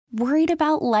Worried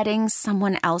about letting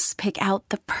someone else pick out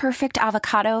the perfect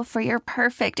avocado for your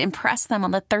perfect impress them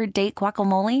on the third date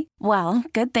guacamole? Well,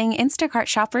 good thing Instacart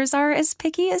shoppers are as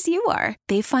picky as you are.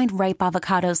 They find ripe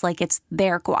avocados like it's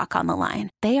their guac on the line.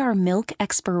 They are milk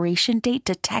expiration date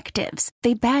detectives.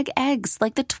 They bag eggs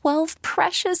like the 12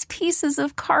 precious pieces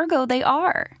of cargo they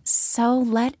are. So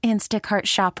let Instacart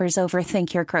shoppers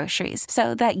overthink your groceries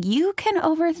so that you can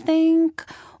overthink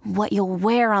what you'll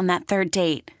wear on that third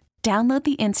date. Download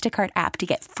the Instacart app to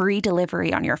get free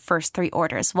delivery on your first 3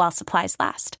 orders while supplies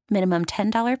last. Minimum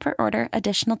 $10 per order.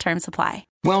 Additional terms apply.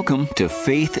 Welcome to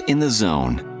Faith in the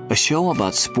Zone, a show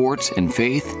about sports and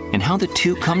faith and how the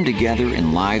two come together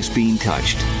in lives being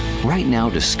touched. Right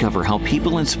now, discover how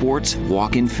people in sports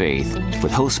walk in faith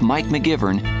with host Mike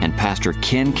McGivern and Pastor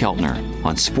Ken Keltner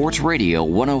on Sports Radio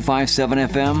 105.7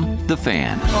 FM, The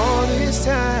Fan. All this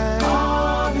time,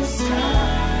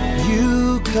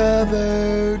 you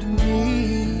covered me.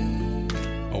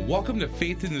 Welcome to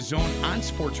Faith in the Zone on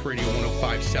Sports Radio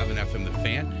 105.7 FM, The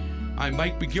Fan. I'm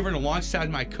Mike McGivern alongside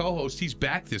my co-host. He's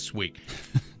back this week.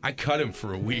 I cut him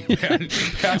for a week, man.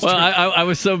 Well, I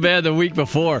was so bad the week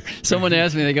before. Someone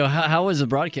asked me, they go, how was the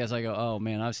broadcast? I go, oh,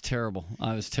 man, I was terrible.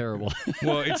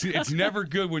 Well, it's never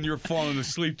good when you're falling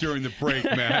asleep during the break,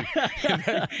 man.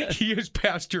 He is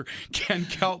Pastor Ken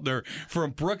Keltner from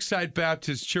Brookside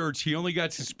Baptist Church. He only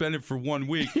got suspended for 1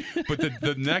 week, but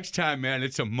the next time, man,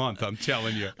 it's a month, I'm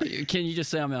telling you. Can you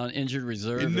just say I'm on injured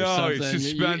reserve or something? No, it's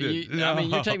suspended. I mean,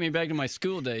 you're taking me back to my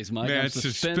school days, Mike. Man, I'm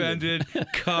suspended,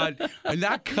 cut.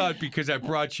 Not cut because I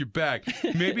brought you back.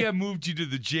 Maybe I moved you to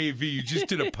the JV. You just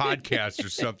did a podcast or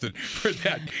something for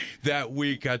that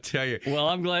week, I tell you. Well,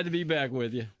 I'm glad to be back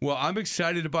with you. Well, I'm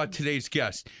excited about today's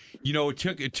guest. You know, it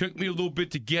took me a little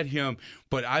bit to get him,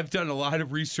 but I've done a lot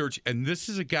of research, and this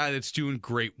is a guy that's doing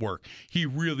great work. He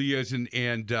really is,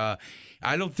 and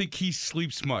I don't think he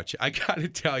sleeps much. I got to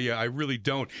tell you, I really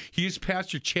don't. He is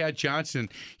Pastor Chad Johnson.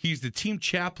 He's the team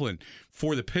chaplain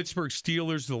for the Pittsburgh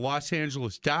Steelers, the Los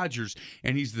Angeles Dodgers,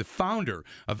 and he's the founder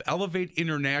of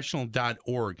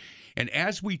ElevateInternational.org. And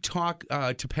as we talk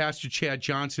to Pastor Chad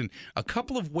Johnson, a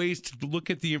couple of ways to look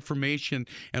at the information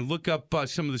and look up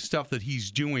some of the stuff that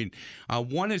he's doing.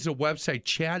 One is a website,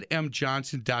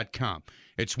 chadmjohnson.com.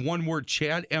 It's one word,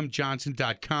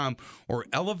 chadmjohnson.com, or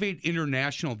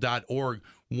ElevateInternational.org.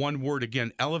 One word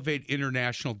again,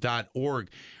 ElevateInternational.org.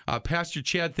 Pastor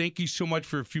Chad, thank you so much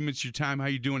for a few minutes of your time. How are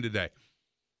you doing today?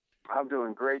 I'm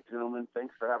doing great, gentlemen.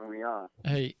 Thanks for having me on.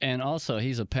 Hey, and also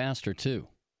he's a pastor too.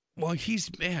 Well, he's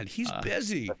busy. He's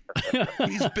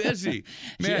busy.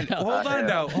 Man, Yeah. hold on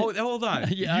now. Hold on.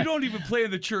 Yeah. You don't even play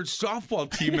in the church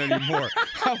softball team anymore.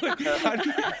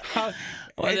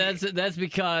 Well, that's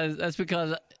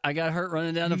because I got hurt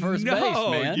running down to first base,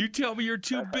 man. You tell me you're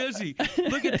too busy.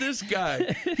 Look at this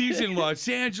guy. He's in Los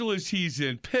Angeles. He's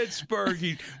in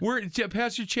Pittsburgh.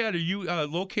 Pastor Chad, are you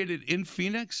located in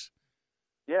Phoenix?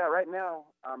 Yeah, right now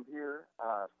I'm here,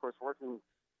 of course, working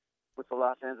with the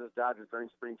Los Angeles Dodgers during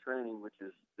spring training, which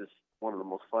is just one of the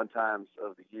most fun times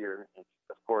of the year. And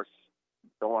of course,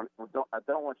 I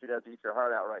don't want you to have to eat your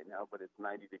heart out right now, but it's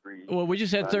 90 degrees. Well, we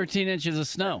just had 13 inches of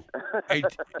snow. Hey,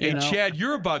 Chad,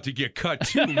 you're about to get cut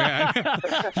too, man.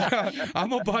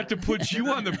 I'm about to put you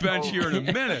on the bench here in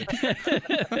a minute.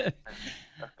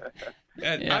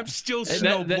 And yeah. I'm still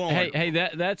snowblowing. Hey,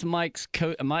 that's Mike's.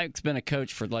 Mike's been a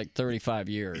coach for like 35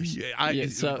 years.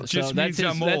 So that's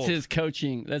his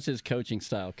coaching. That's his coaching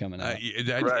style coming out.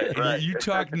 Right. You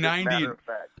talk 90.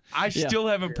 I still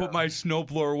haven't put my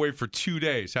snowblower away for 2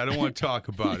 days. I don't want to talk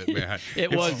about it, man.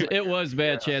 It was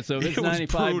bad, Chad. So if it's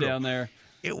 95 brutal. Down there.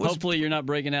 Hopefully you're not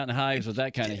breaking out in hives with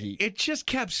that kind of heat. It just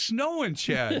kept snowing,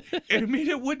 Chad. I mean,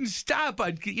 it wouldn't stop.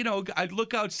 I'd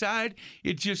look outside.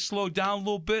 It just slowed down a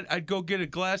little bit. I'd go get a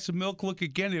glass of milk, look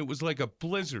again. It was like a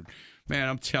blizzard. Man,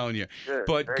 I'm telling you.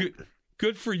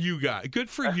 Good for you guys.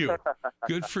 Good for you.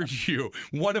 Good for you.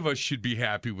 One of us should be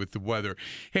happy with the weather.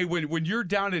 Hey, when you're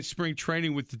down at spring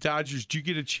training with the Dodgers, do you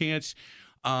get a chance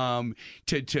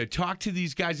to talk to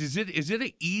these guys? Is it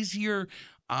an easier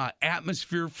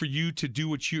atmosphere for you to do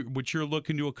what you're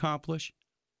looking to accomplish?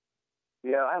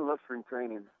 Yeah, I love spring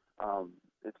training.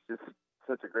 It's just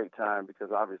such a great time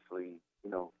because obviously,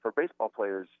 for baseball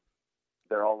players,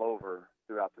 they're all over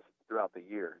throughout the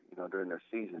year. During their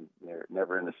season, they're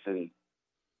never in the city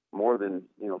more than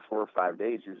 4 or 5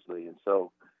 days usually, and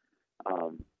so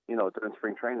during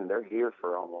spring training, they're here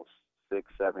for almost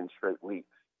 6-7 straight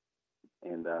weeks,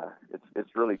 and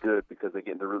it's really good because they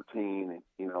get in the routine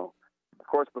and Of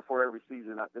course, before every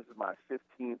season, this is my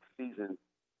 15th season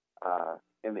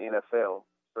in the NFL,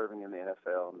 serving in the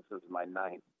NFL, and this is my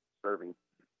 9th serving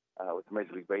with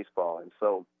Major League Baseball. And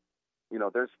so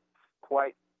there's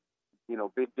quite,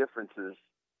 big differences.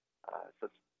 So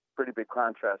it's pretty big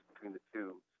contrast between the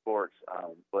two sports.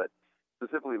 But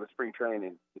specifically with spring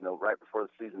training, right before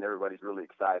the season, everybody's really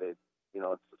excited.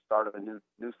 It's the start of a new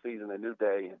season, a new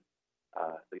day, and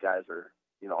the guys are,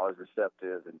 always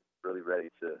receptive and really ready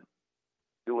to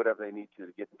do whatever they need to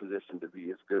get in position to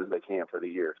be as good as they can for the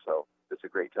year. So it's a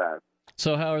great time.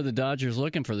 So how are the Dodgers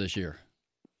looking for this year?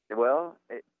 Well,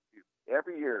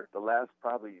 every year, the last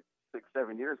probably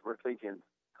 6-7 years, we're thinking,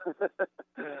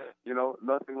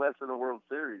 nothing less than a World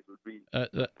Series would be.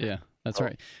 Yeah, that's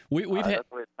right. We've had that's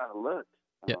the way it kind of looked.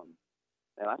 Yeah.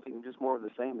 And I think just more of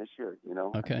the same this year.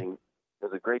 Okay. I think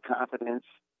there's a great confidence.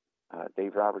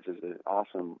 Dave Roberts is an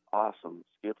awesome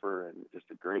skipper and just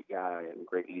a great guy and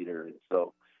great leader. And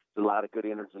so there's a lot of good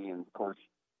energy. And, of course,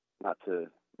 not to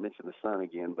mention the sun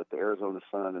again, but the Arizona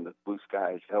sun and the blue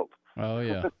skies help. Oh,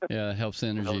 yeah. Yeah, it helps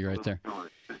energy right there.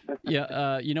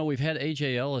 Yeah, we've had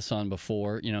A.J. Ellis on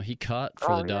before. He caught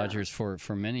for the Dodgers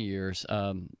for many years.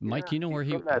 Mike, you know where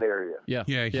he from that area. Yeah,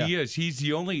 he is. He's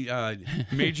the only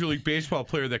Major League Baseball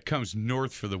player that comes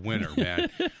north for the winter, man.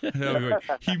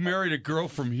 He married a girl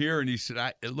from here, and he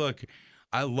said, "Look,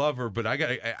 I love her, but I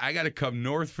got to come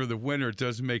north for the winter. It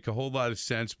doesn't make a whole lot of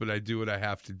sense, but I do what I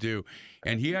have to do."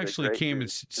 And he actually came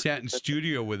and sat in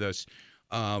studio with us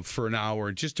for an hour,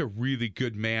 and just a really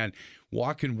good man,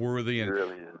 walking worthy. And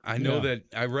really is. I know that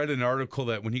I read an article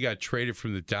that when he got traded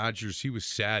from the Dodgers, he was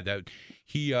sad that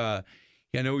he. I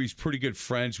know he's pretty good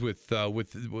friends with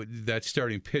that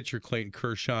starting pitcher, Clayton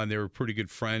Kershaw, and they were pretty good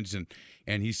friends.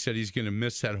 And he said he's going to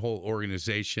miss that whole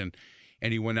organization.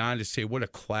 And he went on to say what a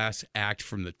class act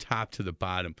from the top to the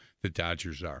bottom the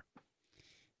Dodgers are.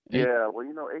 Yeah, well,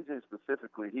 AJ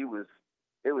specifically, it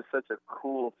was such a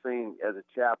cool thing as a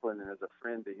chaplain and as a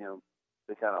friend to him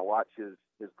to kind of watch his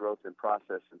growth and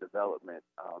process and development.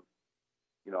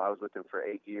 I was with him for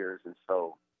 8 years, and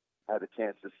so I had a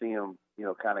chance to see him,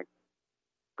 kind of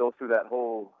go through that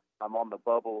whole I'm on the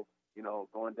bubble,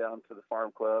 going down to the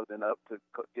farm club and up to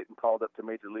getting called up to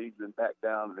major leagues and back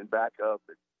down and then back up,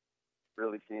 and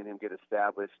really seeing him get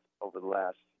established over the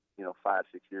last 5-6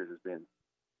 years has been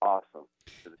awesome,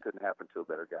 because it couldn't happen to a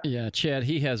better guy. Yeah, Chad,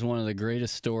 he has one of the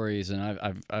greatest stories, and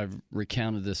I've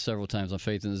recounted this several times on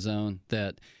Faith in the Zone,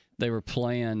 that they were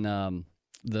playing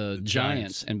the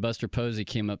Giants, and Buster Posey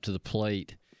came up to the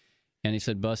plate, and he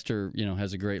said Buster,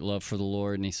 has a great love for the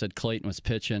Lord, and he said Clayton was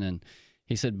pitching, and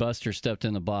he said Buster stepped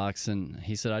in the box, and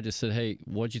he said, I just said, hey,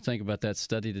 what'd you think about that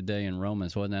study today in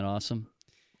Romans? Wasn't that awesome?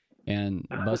 And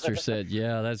Buster said,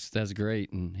 "Yeah, that's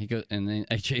great." And he goes, and then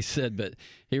AJ said, but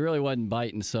he really wasn't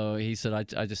biting. So he said,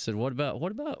 "I just said, what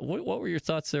were your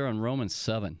thoughts there on Romans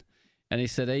 7?" And he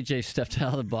said, AJ stepped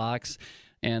out of the box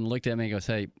and looked at me and goes,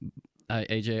 "Hey,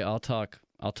 AJ, I'll talk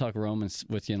Romans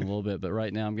with you in a little bit, but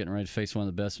right now I'm getting ready to face one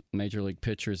of the best major league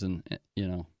pitchers and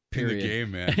period. In the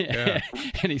game, man." Yeah.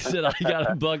 And he said, "I got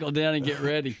to buckle down and get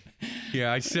ready."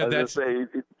 Yeah, I said that's.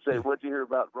 Say, what'd you hear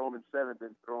about Romans 7?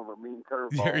 Then throw him a mean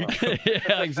curveball.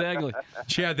 Yeah, exactly.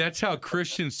 Chad, that's how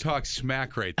Christians talk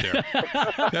smack right there.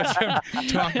 That's him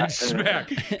talking smack.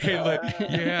 Hey,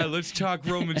 let's talk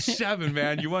Romans 7,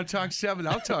 man. You want to talk 7?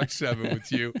 I'll talk 7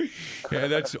 with you. Yeah,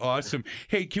 that's awesome.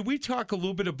 Hey, can we talk a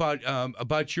little bit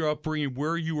about your upbringing,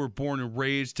 where you were born and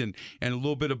raised, and a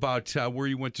little bit about where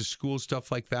you went to school,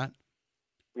 stuff like that?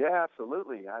 Yeah,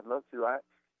 absolutely. I'd love to.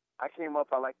 I came up,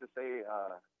 I like to say,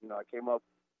 I came up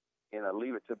in a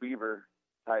Leave It to Beaver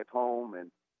type home,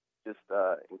 and just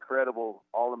incredible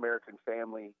all-American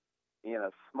family in a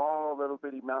small little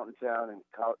bitty mountain town in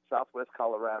southwest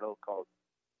Colorado called,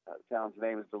 the town's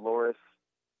name is Dolores,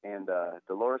 and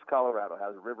Dolores, Colorado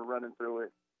has a river running through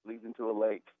it, leads into a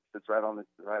lake, sits right on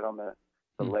the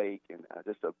lake, and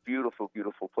just a beautiful,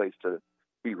 beautiful place to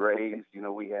be raised.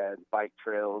 We had bike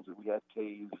trails, and we had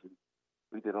caves, and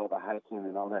we did all the hiking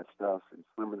and all that stuff, and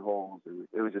swimming holes, and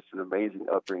it was just an amazing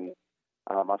upbringing.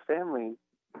 My family,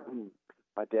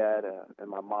 my dad and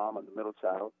my mom, I'm the middle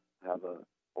child. I have an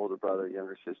older brother,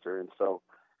 younger sister, and so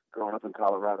growing up in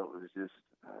Colorado, it was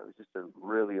just a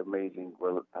really amazing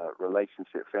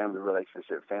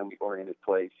family-oriented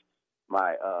place.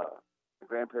 My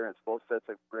grandparents, both sets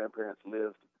of grandparents,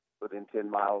 lived within 10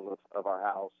 miles of our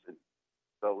house, and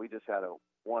so we just had a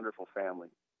wonderful family.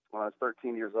 When I was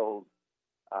 13 years old,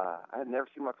 I had never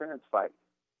seen my parents fight,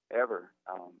 ever.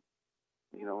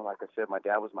 Like I said, my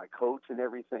dad was my coach and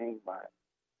everything.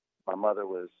 My mother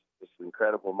was just an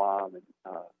incredible mom, and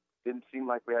didn't seem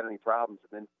like we had any problems.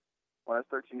 And then when I was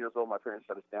 13 years old, my parents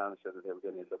shut us down and said that they were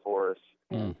getting a divorce.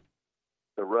 And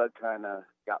the rug kind of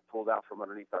got pulled out from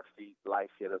underneath our feet. Life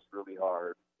hit us really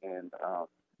hard. And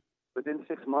within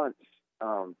 6 months,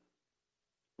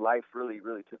 life really,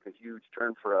 really took a huge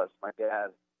turn for us. My dad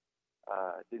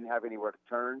didn't have anywhere to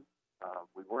turn.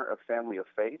 We weren't a family of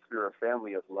faith. We were a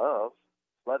family of love,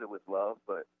 flooded with love,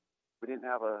 but we didn't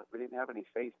have any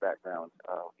faith background.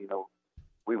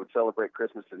 We would celebrate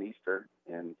Christmas and Easter,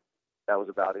 and that was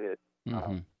about it.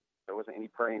 Mm-hmm. There wasn't any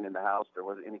praying in the house. There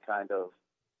wasn't any kind of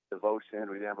devotion.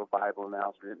 We didn't have a Bible in the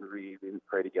house. We didn't read. We didn't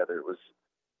pray together. It was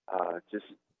just,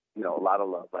 a lot of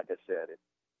love, like I said.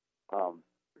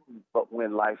 But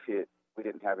when life hit, we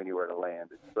didn't have anywhere to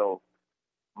land. And so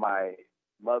my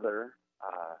mother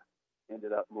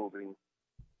ended up moving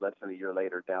less than a year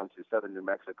later down to southern New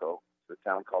Mexico, to a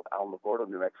town called Alamogordo,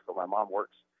 New Mexico. My mom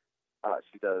works.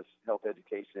 She does health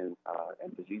education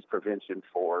and disease prevention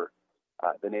for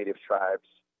the native tribes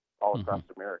all across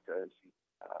America. And she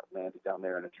landed down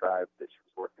there in a tribe that she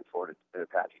was working for, the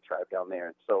Apache tribe down there.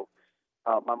 And so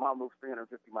my mom moved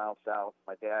 350 miles south.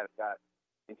 My dad got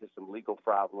into some legal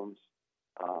problems.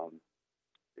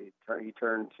 He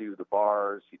turned to the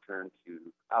bars. He turned to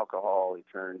alcohol. He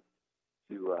turned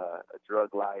to a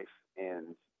drug life.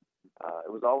 And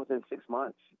it was all within 6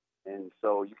 months. And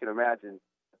so you can imagine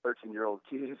a 13-year-old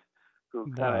kid who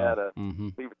kind of had a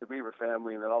Leave It to Beaver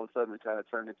family, and then all of a sudden we kind of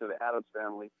turned into the Addams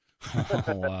family. Oh,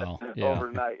 wow. Yeah.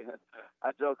 Overnight.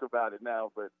 I joke about it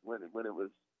now, but when it was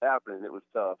happening, it was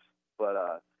tough. But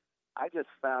I just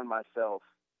found myself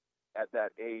at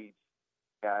that age,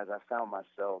 guys, I found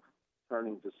myself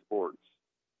turning to sports.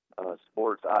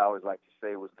 Sports, I always like to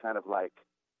say, was kind of like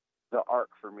the ark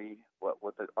for me.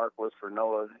 What the ark was for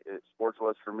Noah, sports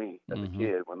was for me as a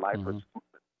kid. When life was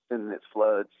sending its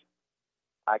floods,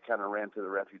 I kind of ran to the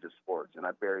refuge of sports, and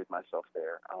I buried myself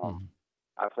there.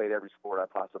 I played every sport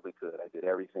I possibly could. I did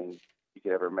everything you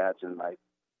could ever imagine. I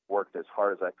worked as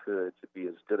hard as I could to be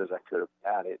as good as I could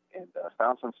at it, and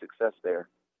found some success there.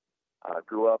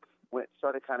 Grew up,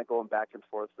 started kind of going back and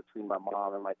forth between my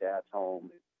mom and my dad's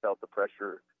home. Felt the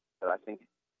pressure that I think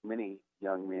many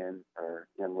young men or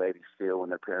young ladies feel when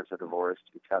their parents are divorced.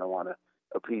 You kind of want to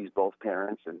appease both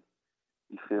parents, and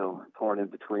you feel torn in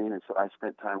between. And so I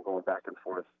spent time going back and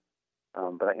forth.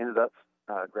 But I ended up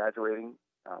graduating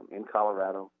in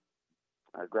Colorado.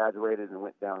 I graduated and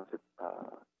went down to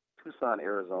Tucson,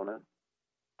 Arizona.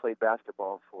 Played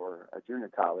basketball for a junior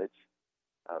college,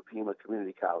 Pima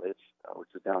Community College, which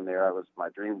is down there. My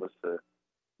dream was to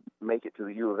make it to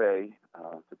the U of A,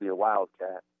 to be a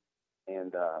Wildcat.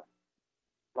 And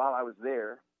while I was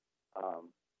there,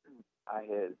 I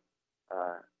had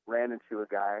ran into a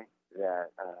guy that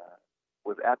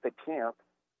was at the camp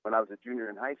when I was a junior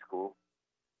in high school.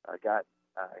 Let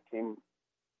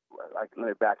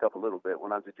me back up a little bit.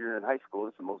 When I was a junior in high school,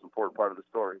 this is the most important part of the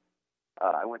story.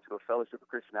 I went to a Fellowship of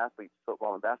Christian Athletes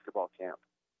football and basketball camp.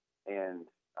 And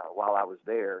while I was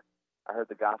there, I heard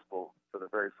the gospel for the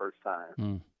very first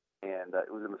time. And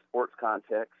it was in the sports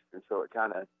context. And so it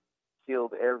kind of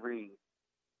killed every,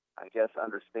 I guess,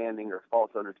 understanding or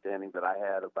false understanding that I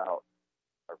had about,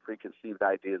 or preconceived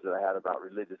ideas that I had about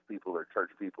religious people or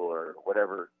church people or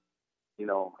whatever.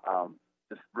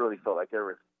 Just really felt like they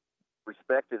were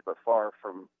respected but far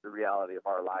from the reality of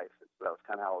our life. And so that was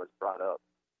kind of how I was brought up.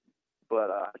 But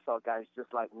I saw guys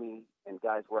just like me and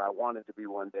guys where I wanted to be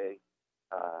one day,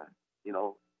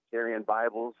 carrying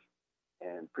Bibles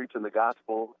and preaching the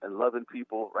gospel and loving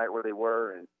people right where they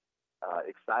were, and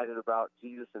excited about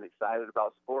Jesus and excited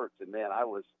about sports. And man, I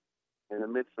was in the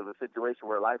midst of a situation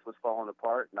where life was falling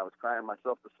apart, and I was crying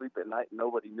myself to sleep at night, and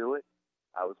nobody knew it.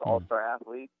 I was an all-star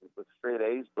athlete with straight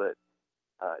A's, but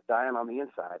dying on the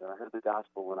inside. And I heard the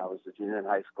gospel when I was a junior in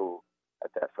high school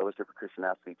at that Fellowship of Christian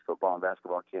Athletes football and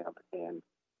basketball camp, and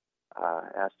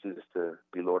asked Jesus to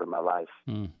be Lord of my life.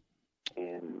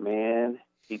 And man,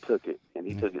 he took it, and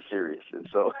he took it serious. And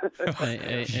so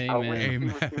I went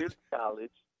to community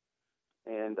college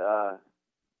and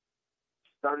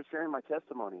started sharing my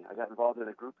testimony. I got involved in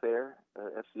a group there,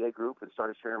 the FCA group, and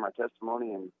started sharing my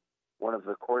testimony. And one of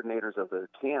the coordinators of the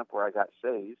camp where I got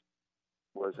saved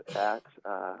was at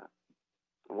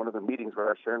one of the meetings where I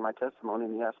was sharing my testimony,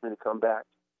 and he asked me to come back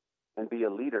and be a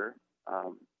leader,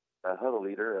 a huddle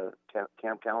leader, a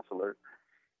camp counselor.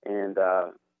 And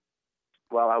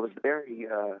while I was there,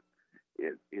 the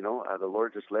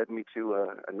Lord just led me to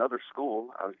another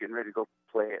school. I was getting ready to go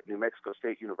play at New Mexico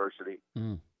State University,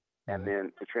 and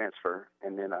then to transfer.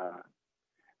 And then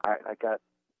I got,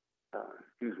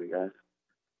 excuse me, guys,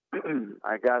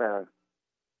 I got a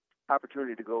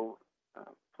opportunity to go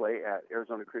play at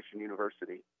Arizona Christian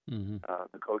University.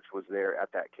 The coach was there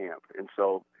at that camp, and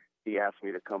so he asked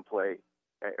me to come play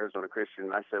at Arizona Christian.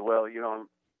 And I said, well,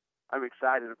 I'm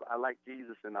excited. I like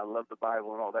Jesus and I love the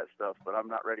Bible and all that stuff, but I'm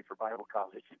not ready for Bible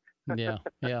college. Yeah.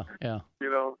 You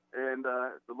know, and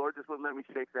the Lord just wouldn't let me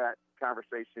shake that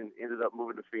conversation. Ended up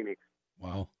moving to Phoenix.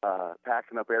 Wow.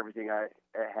 Packing up everything I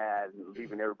had and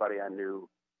leaving everybody I knew.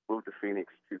 Moved to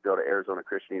Phoenix to go to Arizona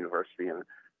Christian University and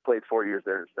played 4 years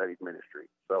there and studied ministry.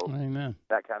 So Amen.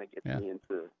 that kind of gets me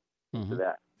into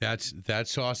that.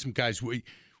 That's awesome, guys. We're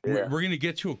going to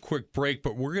get to a quick break,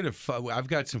 but we're going to. I've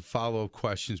got some follow-up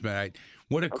questions, man.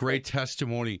 What a great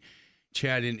testimony,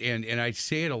 Chad, and I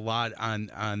say it a lot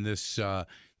on this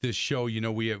this show. You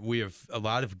know, we have a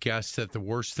lot of guests that the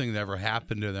worst thing that ever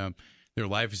happened to them in their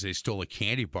life is they stole a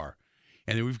candy bar.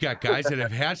 And then we've got guys that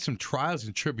have had some trials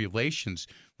and tribulations,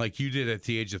 like you did at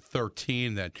the age of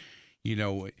 13. That, you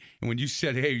know, and when you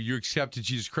said, "Hey, you accepted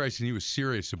Jesus Christ," and he was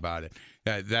serious about it.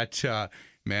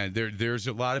 Man, there's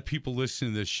a lot of people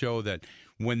listening to this show that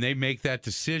when they make that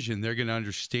decision, they're going to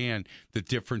understand the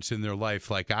difference in their life,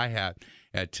 like I had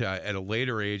at a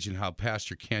later age, and how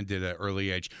Pastor Ken did at an early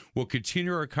age. We'll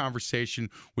continue our conversation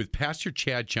with Pastor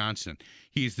Chad Johnson.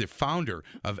 He's the founder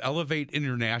of Elevate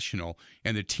International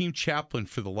and the team chaplain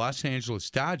for the Los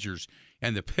Angeles Dodgers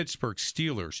and the Pittsburgh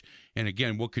Steelers. And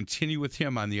again, we'll continue with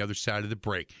him on the other side of the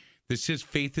break. This is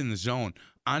Faith in the Zone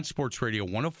on Sports Radio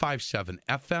 105.7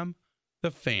 FM,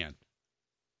 The Fan.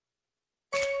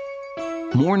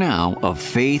 More now of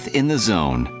Faith in the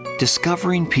Zone,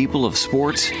 discovering people of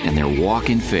sports and their walk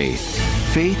in faith.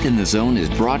 Faith in the Zone is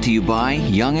brought to you by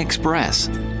Young Express.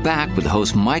 Back with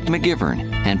host Mike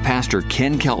McGivern and Pastor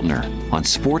Ken Keltner on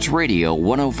Sports Radio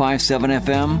 105.7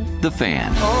 FM, The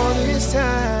Fan. All this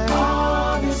time,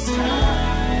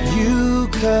 you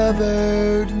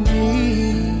covered me.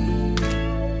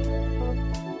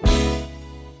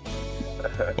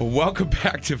 Welcome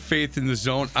back to Faith in the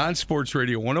Zone on Sports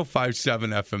Radio 105.7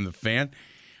 FM, The Fan.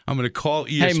 I'm going to call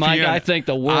ESPN. Hey, Mike, I think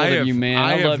the world of you, man.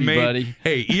 I love you, buddy.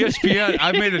 Hey, ESPN,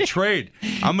 I made a trade.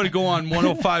 I'm going to go on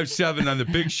 105.7 on the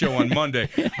big show on Monday.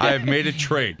 I have made a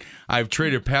trade. I've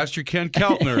traded Pastor Ken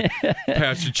Keltner,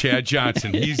 Pastor Chad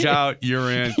Johnson. He's out,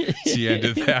 you're in. It's the end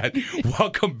of that.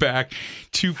 Welcome back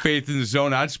to Faith in the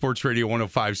Zone on Sports Radio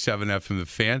 105.7 FM, The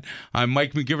Fan. I'm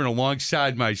Mike McGivern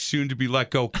alongside my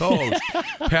soon-to-be-let-go co-host,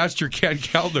 Pastor Ken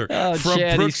Keltner from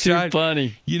Chad, Brookside. he's too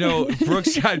funny. You know,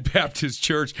 Brookside Baptist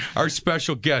Church, our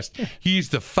special guest.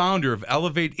 He's the founder of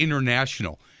Elevate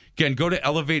International. Again, go to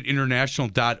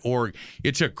elevateinternational.org.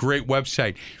 It's a great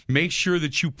website. Make sure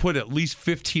that you put at least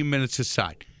 15 minutes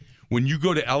aside. When you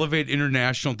go to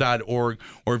elevateinternational.org,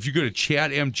 or if you go to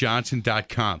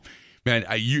chadmjohnson.com, man,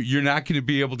 you're not going to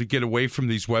be able to get away from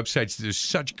these websites. There's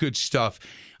such good stuff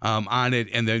on it,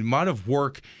 and the amount of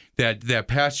work that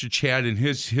Pastor Chad and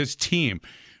his team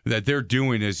that they're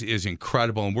doing is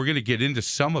incredible, and we're going to get into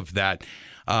some of that.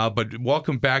 But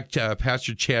welcome back to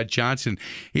Pastor Chad Johnson.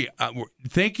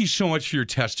 Thank you so much for your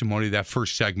testimony, that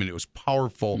first segment. It was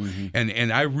powerful,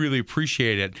 and I really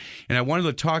appreciate it. And I wanted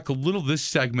to talk a little this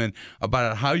segment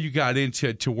about how you got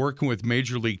into working with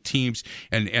major league teams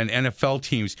and NFL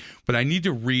teams. But I need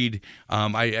to read,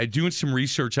 I doing some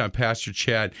research on Pastor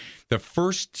Chad. The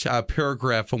first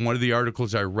paragraph of one of the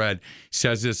articles I read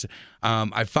says this.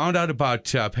 I found out about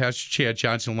Pastor Chad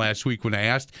Johnson last week when I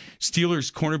asked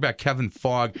Steelers cornerback Kevin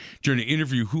Fogg during an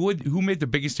interview who made the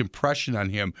biggest impression on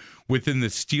him within the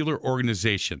Steeler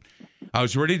organization. I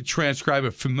was ready to transcribe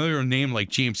a familiar name like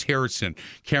James Harrison,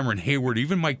 Cameron Hayward,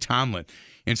 even Mike Tomlin.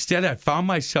 Instead, I found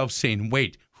myself saying,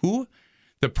 wait, who?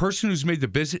 The person who's made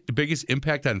the biggest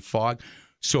impact on Fogg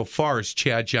so far is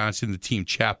Chad Johnson, the team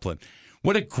chaplain.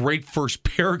 What a great first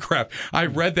paragraph. I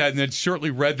read that and then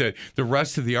certainly read the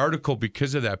rest of the article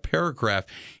because of that paragraph.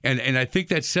 And I think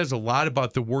that says a lot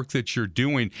about the work that you're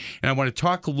doing. And I want to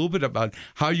talk a little bit about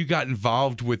how you got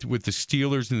involved with the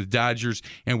Steelers and the Dodgers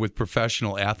and with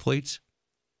professional athletes.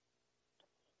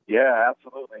 Yeah,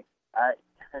 absolutely.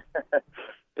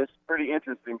 It's pretty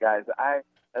interesting, guys. As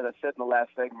I said in the last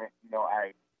segment,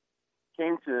 I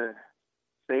came to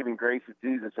saving grace of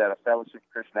Jesus at a Fellowship of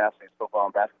Christian Athletes football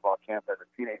and basketball camp as a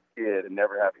teenage kid and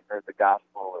never having heard the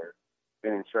gospel or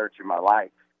been in church in my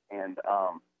life. And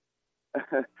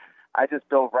I just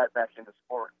dove right back into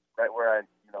sports, right where I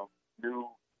knew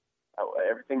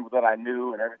everything that I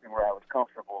knew and everything where I was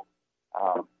comfortable.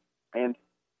 And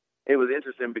it was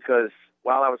interesting because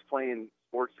while I was playing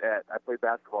sports I played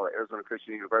basketball at Arizona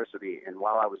Christian University, and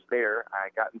while I was there, I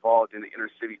got involved in the inner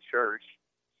city church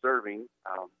serving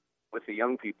with the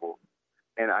young people,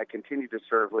 and I continued to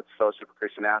serve with the Fellowship of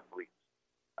Christian Athletes.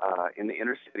 In the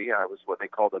inner city, I was what they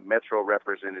called a metro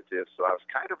representative, so I was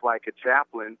kind of like a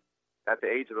chaplain at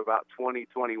the age of about 20,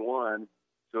 21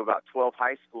 to about 12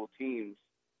 high school teams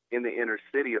in the inner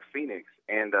city of Phoenix,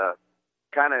 and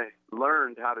kind of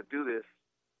learned how to do this,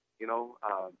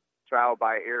 trial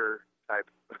by error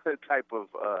type of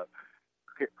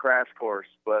crash course.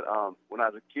 But when I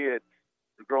was a kid,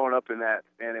 growing up in that,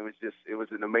 man, it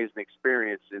was an amazing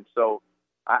experience, and so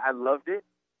I loved it.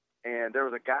 And there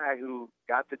was a guy who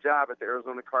got the job at the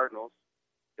Arizona Cardinals.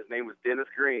 His name was Dennis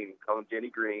Green. Call him Denny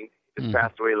Green. He just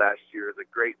passed away last year. He's a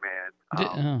great man. I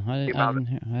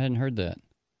hadn't heard that.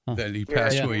 Huh. That he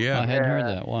passed away. Yeah, I hadn't heard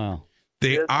that. Wow.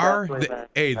 They are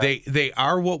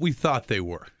what we thought they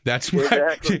were. That's why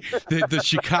Exactly. the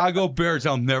Chicago Bears.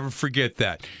 I'll never forget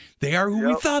that. They are who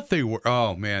we thought they were.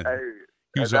 Oh man,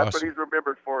 he was that's awesome. what he's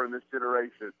remembered for in this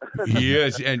generation. He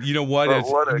is, and you know what? But It's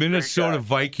what a great Minnesota guy.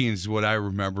 Vikings is what I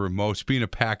remember most. Being a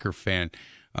Packer fan,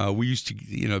 we used to,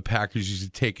 Packers used to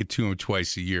take it to him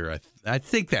twice a year. I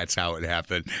think that's how it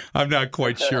happened. I'm not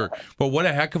quite sure, but what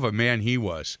a heck of a man he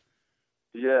was.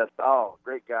 Yes. Oh,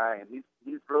 great guy. And he's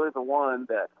really the one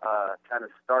that kind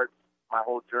of starts my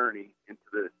whole journey into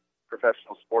the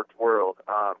professional sports world.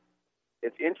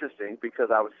 It's interesting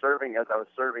because as I was serving in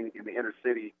the inner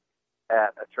city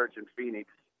at a church in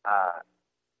Phoenix, I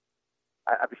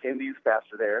became the youth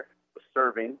pastor there, was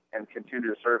serving and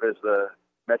continued to serve as the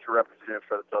Metro representative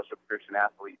for the Fellowship of Christian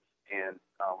Athletes, and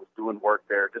was doing work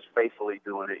there, just faithfully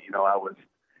doing it. I was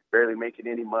barely making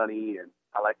any money, and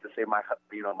I like to say my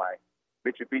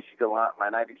Mitsubishi Galant, my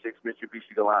 96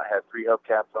 Mitsubishi Galant had 3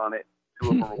 hubcaps on it. 2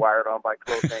 of them were wired on by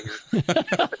clothes hangers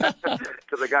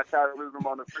because I got tired of losing them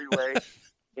on the freeway.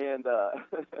 And,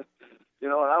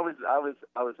 and I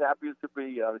was happy as could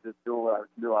be. I was just doing what I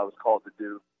knew I was called to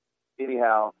do.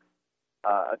 Anyhow,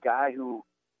 a guy who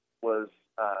was,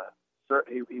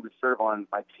 he would serve on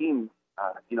my team,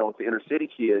 with the inner city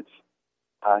kids.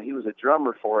 He was a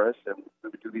drummer for us, and we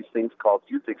would do these things called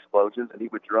youth explosions, and he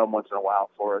would drum once in a while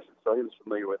for us, and so he was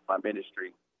familiar with my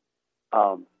ministry.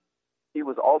 He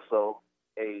was also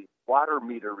a water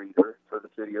meter reader for the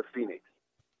city of Phoenix.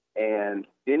 And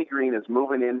Denny Green is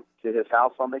moving into his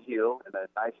house on the hill in a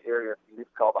nice area of Phoenix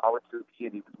called Ahwatukee,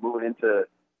 and he was moving into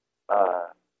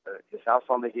his house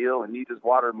on the hill and needed his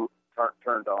water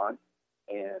turned on.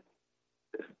 And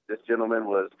this gentleman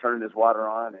was turning his water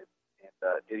on, and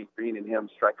Denny Green and him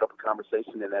strike up a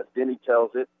conversation. And as Denny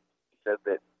tells it, he said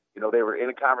that, they were in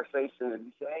a conversation, and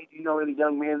he said, "Hey, do you know any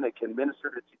young men that can minister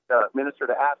to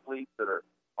athletes that are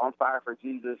on fire for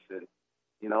Jesus?" And,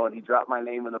 and he dropped my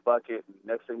name in the bucket. And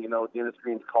next thing you know, Dennis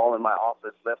Green's calling my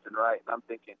office left and right. And I'm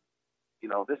thinking,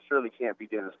 this surely can't be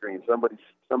Dennis Green. Somebody's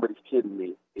kidding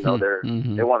me. They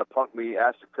want to punk me.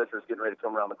 Ashton Kutcher's getting ready to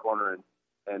come around the corner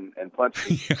and punch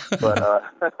me. But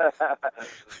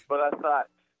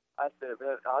I said,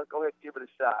 man, I'll go ahead and give it a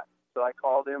shot. So I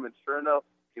called him, and sure enough,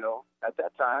 at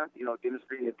that time, Dennis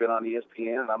Green had been on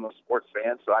ESPN, and I'm a sports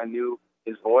fan, so I knew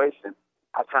his voice, and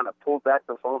I kind of pulled back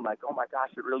the phone like, oh my gosh,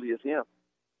 it really is him,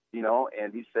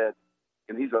 and he said,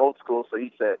 and he's old school, so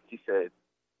he said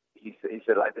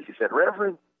like this, he said,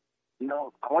 "Reverend, I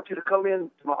want you to come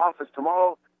in to my office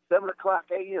tomorrow, 7:00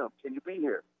 a.m. Can you be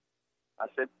here?" I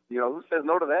said, who says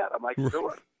no to that? I'm like,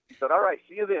 sure. He said, "All right,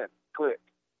 see you then." Click.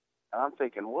 And I'm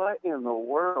thinking, what in the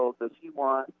world does he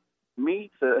want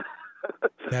me to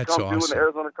That's come awesome. do in the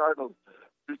Arizona Cardinals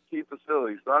key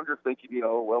facility? So I'm just thinking,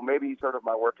 well, maybe he's heard of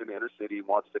my work in the inner city and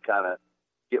wants to kind of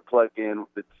get plugged in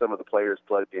with some of the players,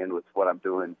 plugged in with what I'm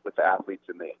doing with the athletes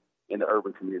in the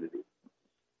urban community.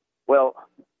 Well,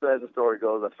 so as the story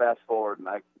goes, I fast forward and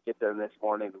I get there the next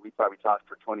morning, and we probably talked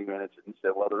for 20 minutes, and he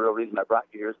said, "Well, the real reason I brought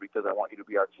you here is because I want you to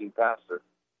be our team pastor."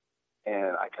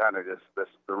 And I kind of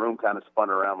the room kind of spun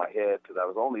around my head because I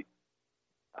was only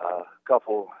a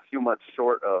few months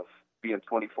short of being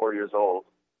 24 years old.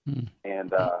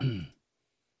 And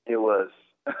it was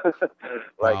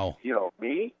like, wow.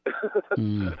 Me?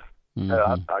 Mm-hmm.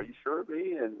 Are you sure,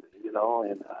 me? And,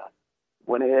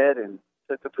 went ahead and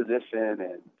took the position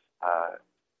and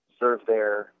served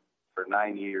there for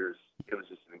 9 years. It was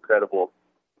just an incredible,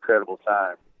 incredible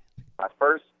time.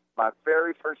 My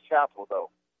very first chapel, though,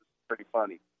 pretty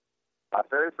funny. My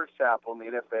very first chapel in the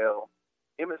NFL,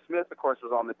 Emmitt Smith, of course,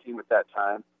 was on the team at that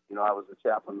time. I was a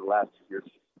chaplain the last 2 years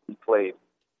he played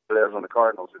for the Arizona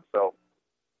Cardinals. And so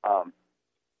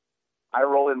I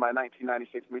roll in my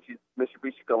 1996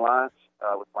 Mitsubishi Galant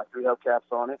with my 3 hubcaps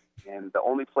on it. And the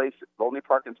only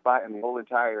parking spot in the whole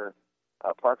entire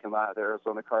parking lot of the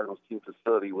Arizona Cardinals team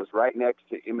facility was right next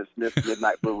to Emmitt Smith's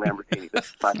Midnight Blue Lamborghini. This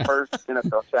is my first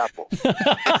NFL chapel.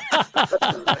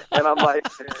 And I'm like,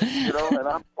 and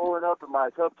I'm pulling up and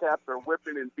my hubcaps are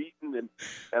whipping and beating, and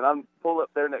I'm pull up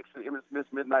there next to Emmitt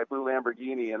Smith's Midnight Blue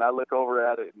Lamborghini, and I look over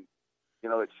at it, and,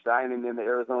 it's shining in the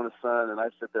Arizona sun, and I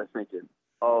sit there thinking,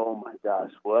 oh my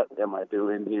gosh, what am I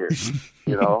doing here?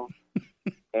 You know?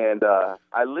 And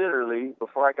I literally,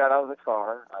 before I got out of the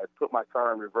car, I put my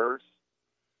car in reverse,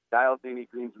 dialed Danny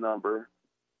Green's number,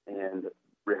 and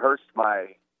rehearsed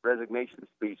my resignation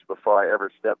speech before I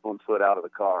ever stepped one foot out of the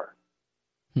car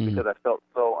because I felt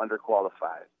so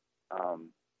underqualified.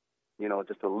 You know,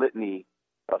 just a litany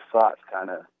of thoughts kind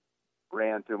of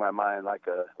ran through my mind like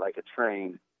a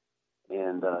train,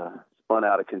 and spun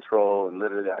out of control. And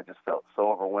literally, I just felt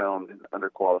so overwhelmed and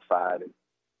underqualified. And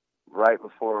right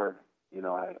before, you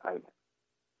know,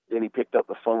 then he picked up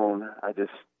the phone, I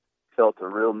just felt a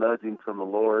real nudging from the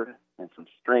Lord and some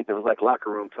strength. It was like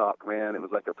locker room talk, man. It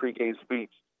was like a pregame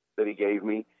speech that he gave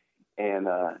me. And,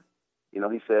 you know,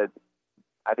 he said,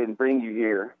 I didn't bring you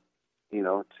here, you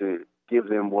know, to give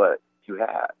them what you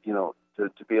have, you know, to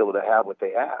be able to have what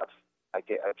they have. I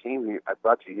came here, I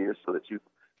brought you here so that you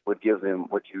would give them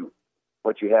what you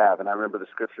have. And I remember the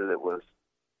scripture that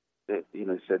you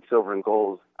know, said, silver and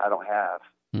gold I don't have,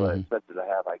 but such as I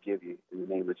have, I give you in the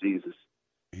name of Jesus.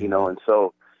 You know, and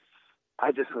so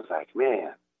I just was like,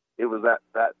 man, it was that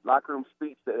locker room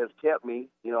speech that has kept me.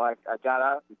 You know, I got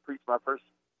out and preached my first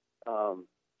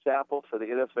chapel for the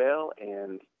NFL,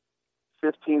 and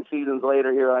 15 seasons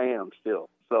later, here I am still.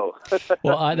 So,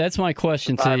 well, that's my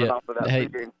question to you. Hey,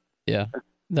 yeah,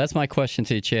 that's my question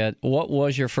to you, Chad. What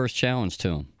was your first challenge to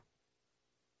him?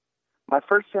 My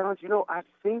first challenge, you know, I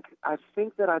think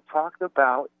that I talked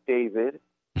about David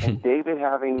and David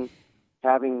having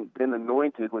been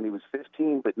anointed when he was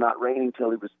 15, but not reigning until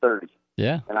he was 30.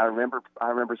 Yeah. And I remember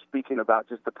speaking about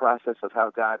just the process of how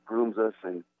God grooms us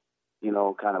and, you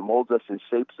know, kind of molds us and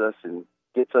shapes us and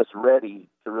gets us ready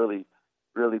to really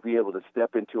be able to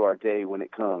step into our day when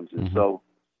it comes. And so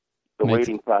the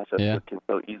waiting process can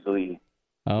so easily,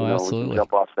 absolutely, we can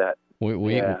jump off that.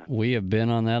 We have been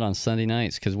on that on Sunday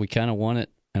nights because we kind of want it,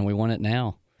 and we want it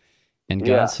now. And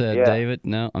God said, David,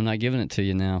 no, I'm not giving it to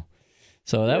you now.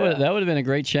 So that would have been a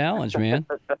great challenge, man.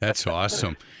 That's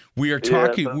awesome. We are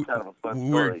talking.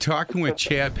 We're talking with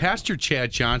Pastor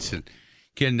Chad Johnson.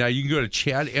 Again, you can go to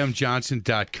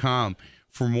chadmjohnson.com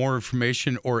for more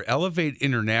information, or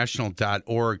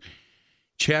elevateinternational.org.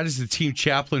 Chad is the team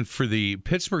chaplain for the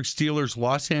Pittsburgh Steelers,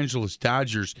 Los Angeles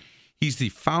Dodgers. He's the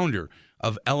founder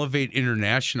of Elevate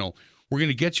International. We're going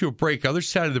to get you a break. Other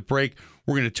side of the break,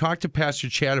 we're going to talk to Pastor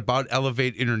Chad about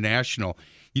Elevate International.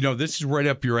 You know, this is right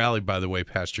up your alley, by the way,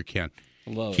 Pastor Ken.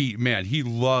 He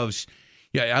loves.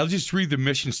 Yeah, I'll just read the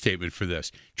mission statement for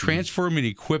this. Transform and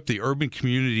equip the urban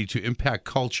community to impact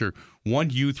culture, one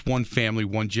youth, one family,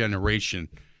 one generation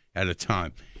at a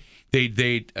time. They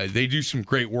do some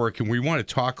great work, and we want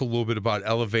to talk a little bit about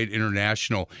Elevate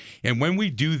International. And when we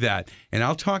do that, and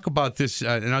I'll talk about this,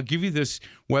 and I'll give you this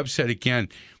website again,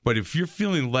 but if you're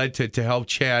feeling led to help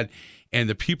Chad and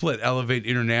the people at Elevate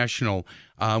International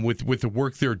with the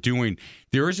work they're doing,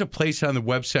 there is a place on the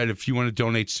website if you want to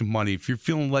donate some money. If you're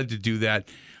feeling led to do that,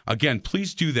 again,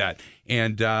 please do that.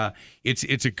 And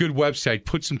it's a good website.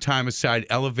 Put some time aside,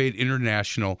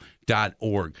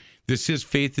 elevateinternational.org. This is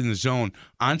Faith in the Zone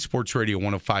on Sports Radio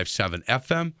 105.7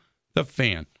 FM, The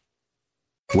Fan.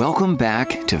 Welcome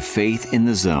back to Faith in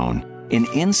the Zone, an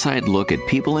inside look at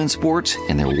people in sports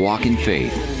and their walk in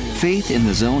faith. Faith in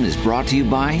the Zone is brought to you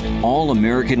by All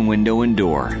American Window and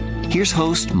Door. Here's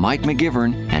host Mike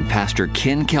McGivern and Pastor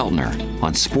Ken Keltner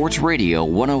on Sports Radio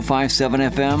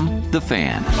 105.7 FM, The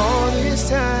Fan. All this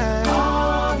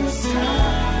time,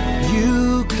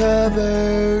 you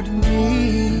covered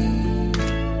me.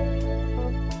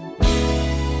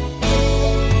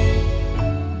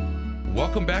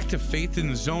 Welcome back to Faith in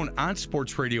the Zone on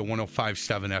Sports Radio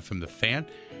 105.7 FM, The Fan.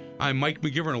 I'm Mike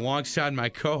McGivern alongside my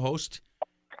co-host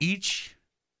each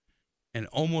and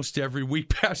almost every week,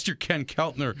 Pastor Ken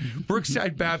Keltner,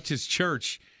 Brookside Baptist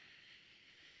Church.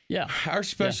 Yeah. Our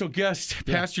special guest,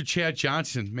 Pastor Chad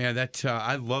Johnson. Man, that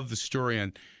I love the story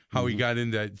on how he got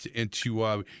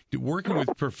into working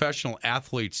with professional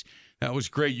athletes. That was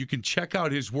great. You can check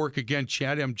out his work again,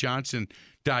 chadmjohnson.com.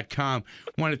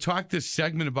 I want to talk this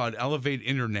segment about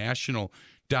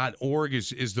elevateinternational.org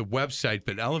is the website,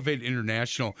 but Elevate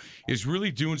International is really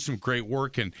doing some great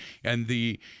work, and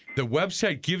the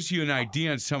website gives you an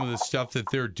idea on some of the stuff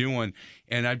that they're doing,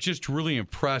 and I'm just really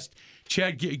impressed.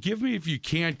 Chad, give me, if you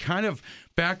can, kind of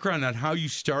background on how you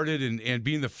started and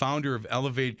being the founder of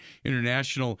Elevate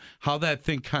International, how that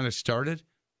thing kind of started.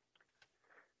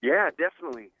 Yeah,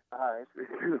 definitely. It's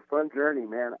been a fun journey,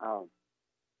 man.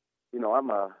 You know, I'm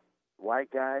a white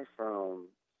guy from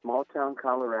small town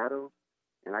Colorado,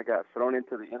 and I got thrown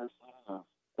into the inner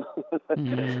city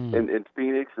in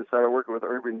Phoenix and started working with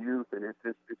urban youth, and it's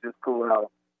just cool how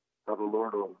the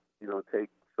Lord will, you know, take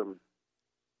some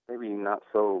maybe not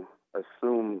so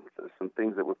assumed, some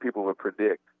things that people would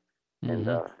predict, and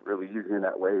really using it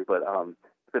that way. But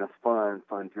it's been a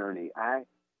fun journey. I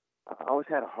always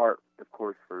had a heart, of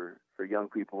course, for young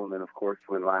people, and then of course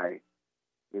with my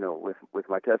with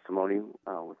my testimony,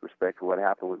 with respect to what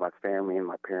happened with my family and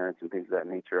my parents and things of that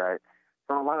nature, I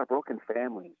saw a lot of broken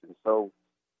families, and so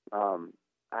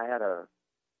I had a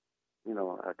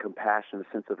compassion,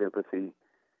 a sense of empathy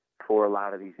for a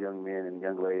lot of these young men and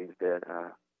young ladies that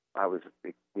I was,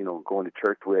 going to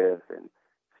church with and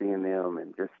seeing them,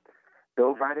 and just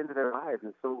dove right into their lives.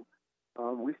 And so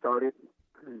we started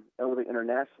Elevate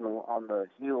International on the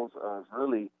heels of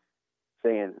really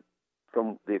saying,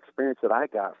 from the experience that I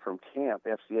got from camp,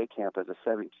 FCA camp, as a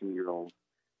 17-year-old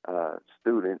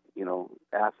student,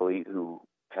 athlete who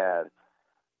had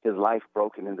his life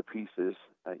broken into pieces,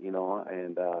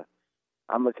 and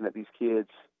I'm looking at these kids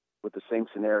with the same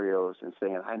scenarios and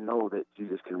saying, I know that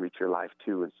Jesus can reach your life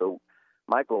too. And so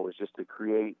my goal is just to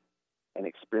create an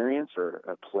experience or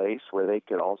a place where they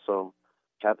could also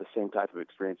have the same type of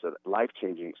experience, a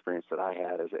life-changing experience that I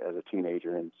had as a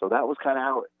teenager. And so that was kind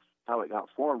of how it got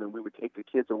formed. And we would take the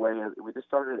kids away. We just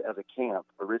started as a camp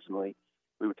originally.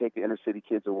 We would take the inner city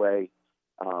kids away,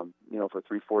 for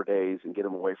 3-4 days, and get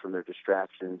them away from their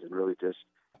distractions, and really just,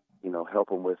 help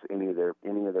them with any of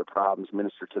their problems,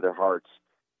 minister to their hearts,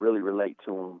 really relate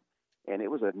to them. And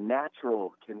it was a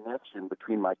natural connection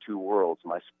between my two worlds,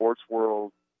 my sports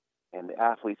world and the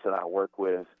athletes that I work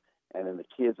with, and then the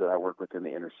kids that I work with in the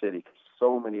inner city.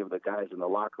 So many of the guys in the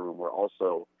locker room were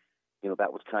also,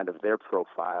 that was kind of their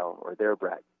profile or their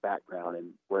background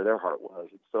and where their heart was.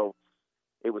 And so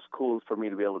it was cool for me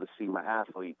to be able to see my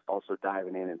athletes also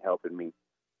diving in and helping me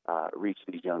reach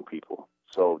these young people.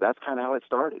 So that's kind of how it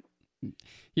started.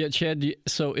 Yeah, Chad,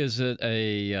 so is it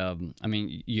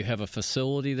you have a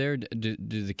facility there? Do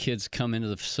the kids come into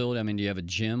the facility? I mean, do you have a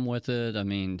gym with it? I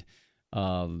mean,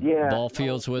 ball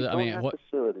fields with it? I mean, what?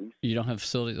 Facilities. You don't have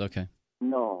facilities? Okay.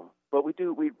 No, but we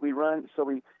do. We run, so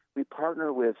we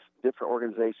partner with different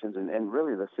organizations and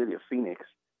really the city of Phoenix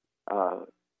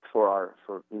for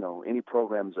any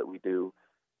programs that we do.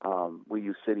 We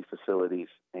use city facilities,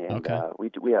 and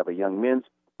we have a young men's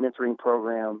mentoring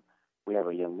program. We have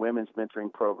a young women's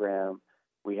mentoring program.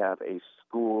 We have a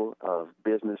school of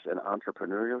business and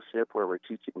entrepreneurship where we're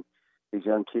teaching these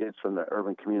young kids from the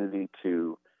urban community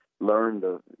to learn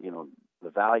the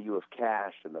value of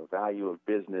cash and the value of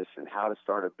business and how to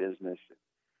start a business.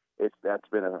 That's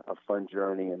been a fun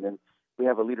journey. And then we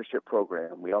have a leadership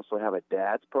program. We also have a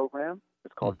dad's program.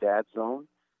 It's called Dad Zone.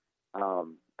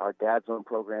 Our Dad Zone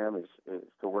program is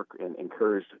to work and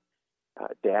encourage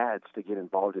dads to get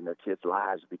involved in their kids'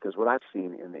 lives, because what I've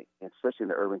seen especially in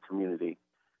the urban community,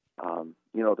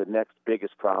 the next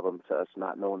biggest problem to us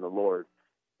not knowing the Lord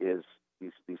is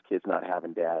these kids not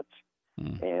having dads.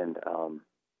 And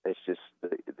it's just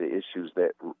the issues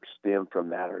that stem from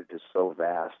that are just so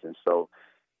vast. And so,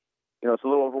 it's a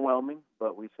little overwhelming,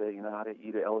 but we say, how to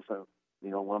eat an elephant,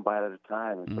 one bite at a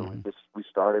time. And so we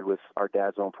started with our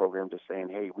Dad Zone program, just saying,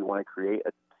 hey, we want to create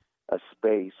a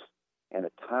space and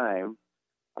a time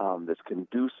that's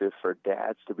conducive for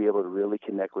dads to be able to really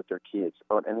connect with their kids.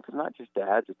 And it's not just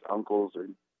dads, it's uncles or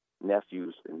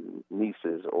nephews and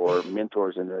nieces or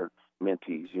mentors and their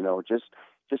mentees,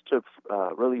 just to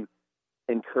really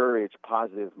encourage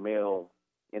positive male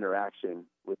interaction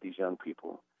with these young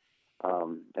people.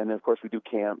 And then, of course, we do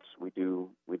camps. We do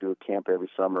a camp every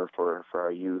summer for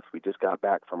our youth. We just got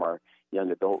back from our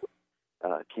young adult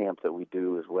camp that we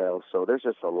do as well. So there's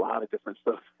just a lot of different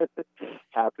stuff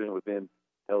happening within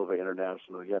Elevate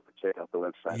International. You have to check out the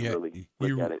website and really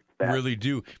look at it. Really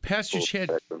do. Pastor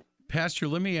Chad, Pastor,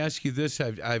 let me ask you this.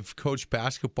 I've coached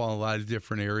basketball in a lot of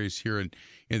different areas here in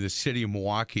the city of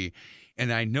Milwaukee,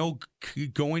 and I know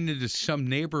going into some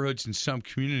neighborhoods and some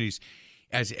communities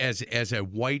as a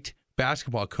white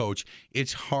basketball coach,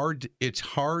 it's hard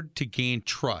to gain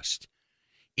trust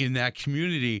in that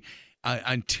community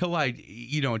until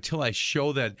I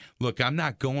show that, look, I'm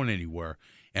not going anywhere.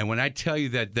 And when I tell you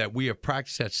that we have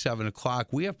practice at 7 o'clock,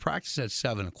 we have practice at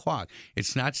 7 o'clock.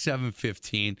 It's not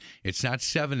 7:15. It's not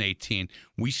 7:18.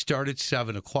 We start at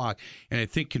 7 o'clock. And I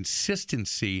think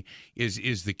consistency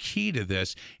is the key to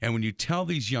this. And when you tell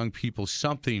these young people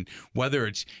something, whether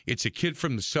it's a kid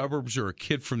from the suburbs or a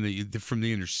kid from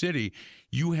the inner city,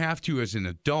 you have to, as an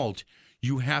adult,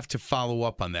 you have to follow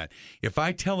up on that. If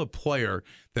I tell a player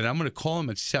that I'm going to call him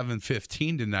at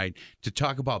 7:15 tonight to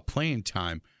talk about playing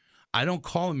time, I don't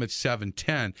call him at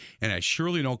 7:10, and I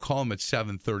surely don't call him at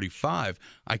 7:35.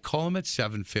 I call him at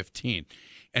 7:15.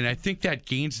 and I think that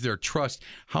gains their trust.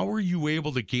 How were you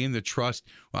able to gain the trust,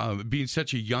 being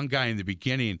such a young guy in the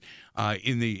beginning,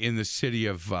 in the city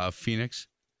of Phoenix?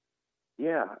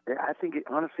 Yeah, I think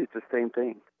honestly it's the same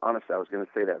thing. Honestly, I was going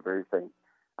to say that very thing.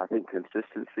 I think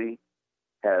consistency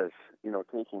has,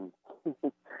 taken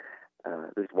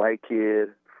this white kid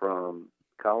from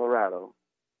Colorado,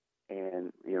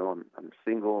 and I'm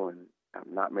single and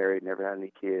I'm not married, never had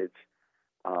any kids,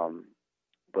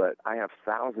 but I have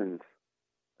thousands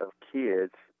of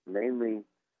kids, mainly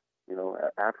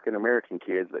African American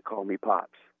kids that call me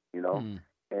pops,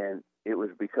 and it was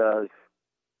because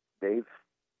they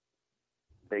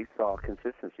saw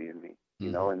consistency in me,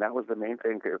 and that was the main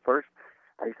thing. At first,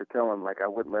 I used to tell them, I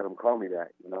wouldn't let them call me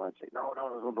that, I'd say, no,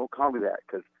 don't call me that,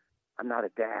 because I'm not a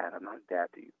dad. I'm not a dad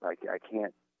to you. I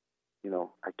can't,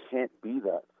 I can't be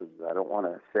that for you. I don't want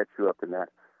to set you up in that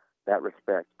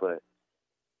respect. But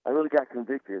I really got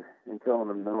convicted in telling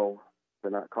them no, to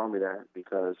not call me that,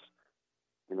 because,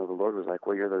 the Lord was like,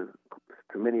 well,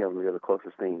 to many of them, you're the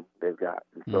closest thing they've got.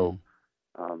 And so,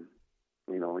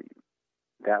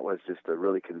 that was just a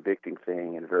really convicting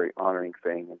thing and a very honoring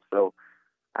thing. And so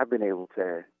I've been able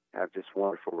to have just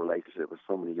wonderful relationship with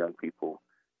so many young people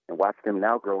and watch them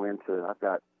now grow into, I've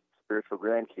got spiritual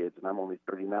grandkids, and I'm only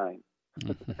 39.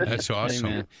 That's awesome.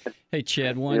 Hey, man. Hey,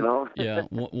 Chad,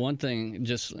 one thing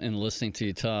just in listening to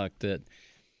you talk that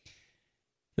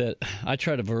I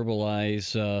try to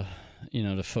verbalize,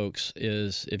 to folks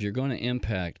is, if you're going to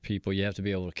impact people, you have to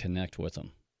be able to connect with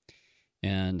them.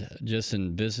 And just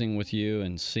in visiting with you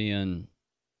and seeing,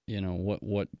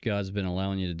 what God's been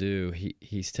allowing you to do,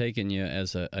 He's taken you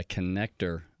as a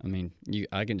connector. I mean,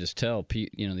 I can just tell,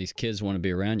 these kids want to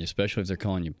be around you, especially if they're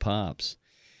calling you pops.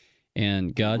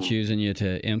 And God's using you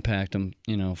to impact them,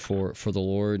 for the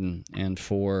Lord and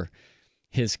for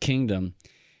His kingdom.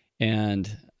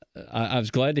 And I was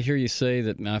glad to hear you say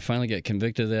that. I finally got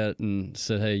convicted of that and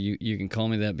said, hey, you can call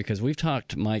me that, because we've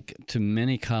talked, Mike, to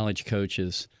many college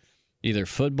coaches, either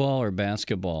football or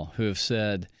basketball, who have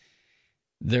said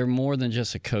they're more than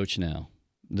just a coach now.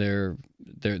 They're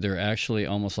actually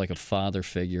almost like a father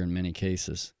figure in many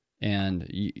cases. And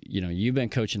you've been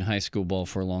coaching high school ball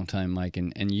for a long time, Mike,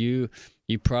 and you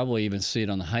probably even see it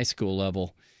on the high school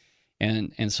level.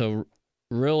 And so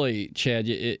really, Chad,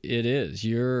 it is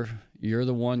you're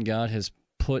the one God has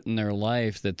put in their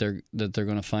life that they're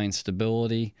going to find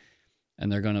stability,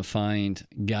 and they're going to find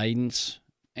guidance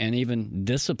and even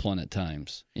discipline at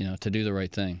times, to do the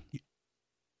right thing.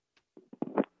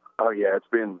 Oh yeah,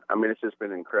 it's just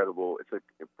been incredible. It's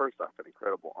first off an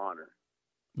incredible honor,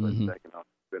 but second off,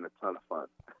 it's been a ton of fun.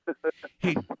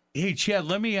 Hey, Chad,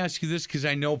 let me ask you this, because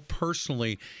I know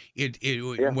personally,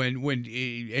 when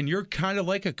and you're kind of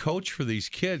like a coach for these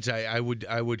kids. I would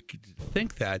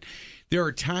think that there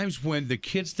are times when the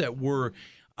kids that we're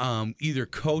either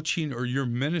coaching or you're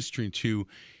ministering to,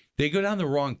 they go down the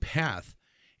wrong path.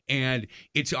 And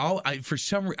it's all, for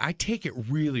some reason, I take it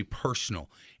really personal.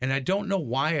 And I don't know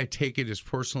why I take it as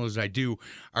personal as I do.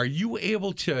 Are you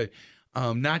able to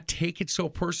not take it so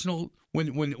personal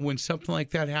when something like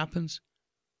that happens?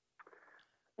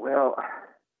 Well,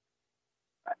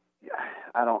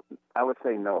 I would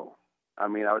say no. I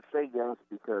mean, I would say yes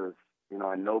because,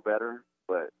 I know better,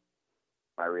 but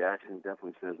my reaction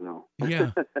definitely says no.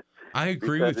 Yeah, I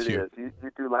agree with you. You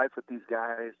do life with these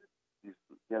guys, these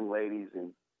young ladies,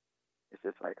 and it's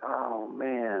just like, oh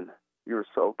man, you were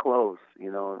so close,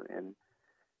 and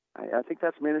I think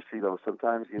that's ministry though.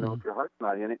 Sometimes, if your heart's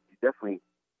not in it, you definitely,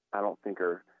 I don't think,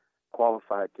 are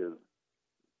qualified to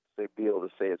be able to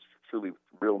say it's truly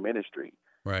real ministry.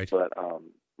 Right. But,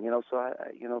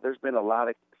 so there's been a lot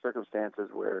of circumstances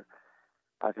where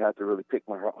I've had to really pick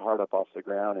my heart up off the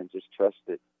ground and just trust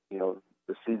that,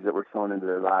 the seeds that were sown into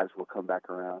their lives will come back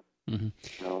around.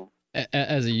 Mm-hmm.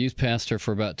 As a youth pastor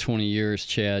for about 20 years,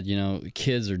 Chad,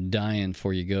 kids are dying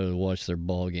for you to go to watch their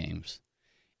ball games.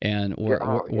 And where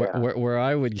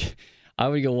I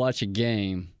would go watch a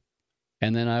game,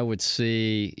 and then I would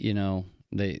see,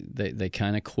 they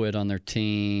kind of quit on their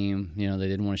team. They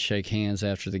didn't want to shake hands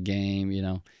after the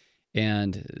game,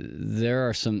 And there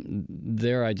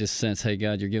I just sense, hey,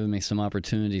 God, you're giving me some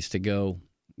opportunities to go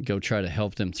try to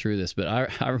help them through this. But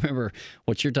I remember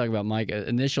what you're talking about, Mike.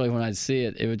 Initially, when I'd see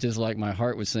it, it was just like my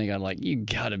heart was sink. I'm like, you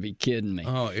got to be kidding me.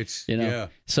 Oh, yeah.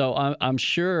 So I'm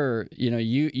sure,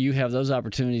 you have those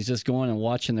opportunities just going and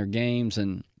watching their games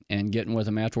and getting with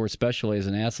them afterwards, especially as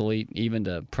an athlete, even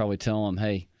to probably tell them,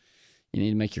 hey, you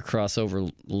need to make your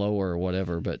crossover lower or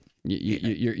whatever. But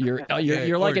you're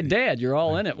like a dad. You're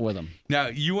all in it with them. Now,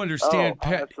 you understand,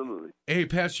 absolutely. Hey,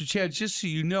 Pastor Chad, just so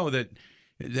you know that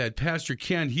that Pastor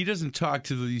Ken, he doesn't talk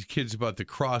to these kids about the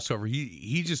crossover.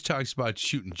 He just talks about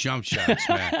shooting jump shots,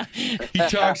 man. He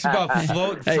talks about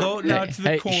floating out to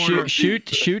the corner. Shoot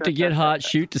to get hot,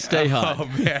 shoot to stay hot. Oh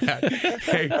man!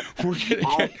 Hey, we're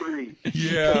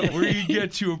gonna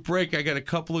get to a break. I got a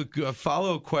couple of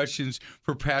follow-up questions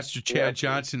for Pastor Chad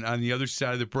Johnson on the other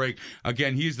side of the break.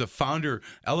 Again, he's the founder,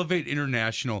 Elevate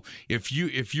International. If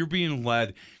you're being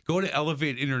led, go to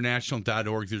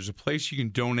elevateinternational.org. There's a place you can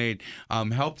donate,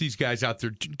 help these guys out. They're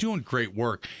doing great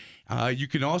work. You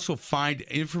can also find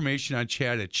information on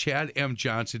Chad at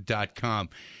chadmjohnson.com.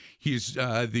 He is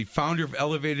the founder of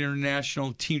Elevate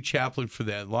International, team chaplain for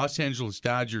the Los Angeles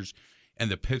Dodgers and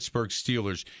the Pittsburgh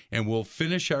Steelers. And we'll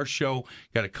finish our show.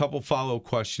 Got a couple follow-up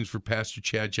questions for Pastor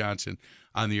Chad Johnson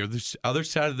on the other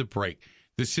side of the break.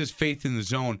 This is Faith in the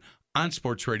Zone on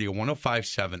Sports Radio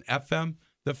 105.7 FM,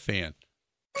 The Fan.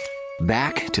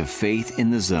 Back to Faith in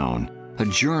the Zone, a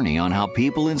journey on how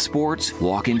people in sports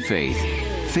walk in faith.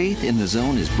 Faith in the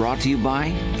Zone is brought to you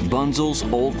by Bunzel's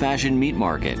Old Fashioned Meat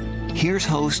Market. Here's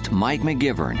host Mike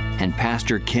McGivern and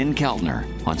Pastor Ken Keltner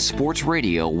on Sports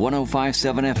Radio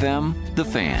 105.7 FM, The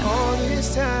Fan. All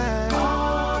this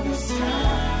time,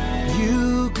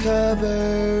 you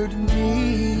covered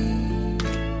me.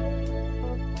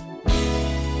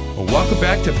 Well, welcome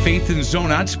back to Faith in the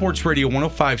Zone on Sports Radio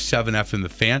 105.7 FM, The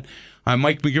Fan. I'm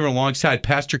Mike McGivern alongside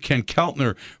Pastor Ken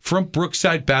Keltner from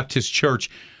Brookside Baptist Church.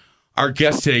 Our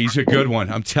guest today, he's a good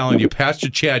one. I'm telling you, Pastor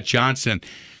Chad Johnson.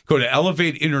 Go to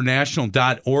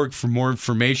elevateinternational.org for more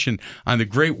information on the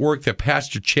great work that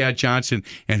Pastor Chad Johnson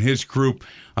and his group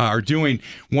are doing.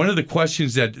 One of the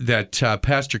questions that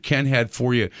Pastor Ken had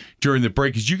for you during the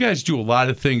break is you guys do a lot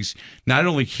of things, not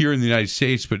only here in the United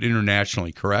States, but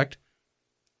internationally, correct?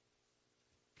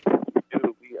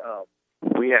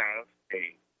 We have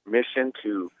a mission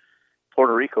to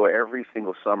Puerto Rico every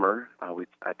single summer. I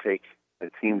take a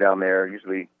team down there,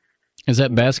 usually. Is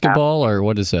that basketball or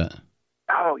what is that?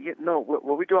 Oh, yeah, no.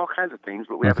 Well, we do all kinds of things,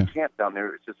 but we have a camp down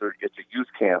there. It's a youth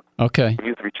camp. Okay. A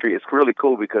youth retreat. It's really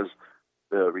cool because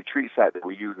the retreat site that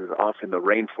we use is off in the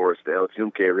rainforest, the El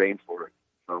Yunque rainforest.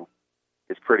 So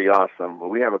it's pretty awesome. Well,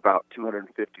 we have about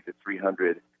 250 to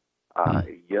 300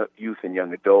 youth and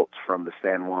young adults from the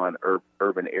San Juan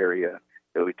urban area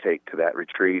that we take to that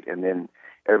retreat. And then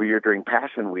every year during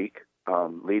Passion Week,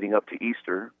 leading up to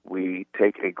Easter, we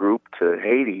take a group to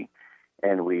Haiti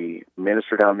and we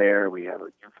minister down there. We have a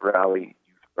youth rally,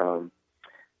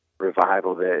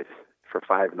 revival that for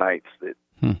 5 nights that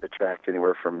attracts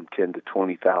anywhere from 10 to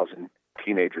 20,000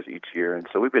 teenagers each year. And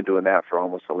so we've been doing that for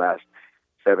almost the last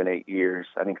 7-8 years.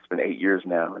 I think it's been 8 years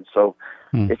now. And so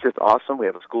it's just awesome. We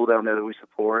have a school down there that we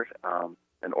support,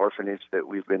 an orphanage that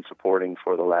we've been supporting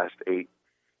for the last 8-10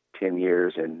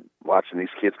 years, and watching these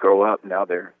kids grow up. Now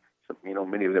they're,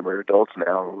 many of them are adults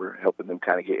now, and we're helping them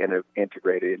kind of get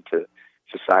integrated into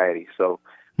society. So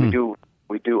we do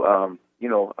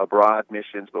abroad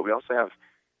missions, but we also have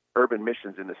urban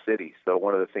missions in the city. So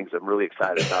one of the things I'm really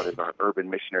excited about is our urban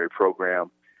missionary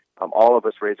program. All of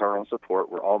us raise our own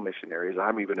support. We're all missionaries.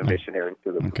 I'm even a missionary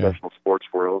to the professional sports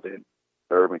world and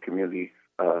the urban community,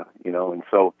 and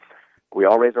so we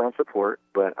all raise our own support.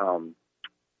 But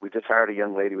we just hired a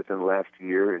young lady within the last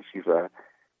year, and she's a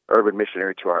urban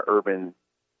missionary to our urban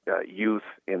youth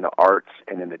in the arts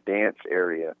and in the dance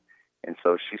area. And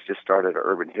so she's just started an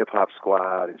urban hip-hop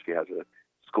squad, and she has a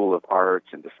school of arts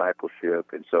and discipleship.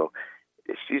 And so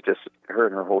she's just, her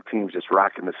and her whole team's just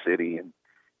rocking the city, and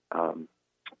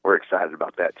we're excited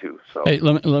about that too. So, hey,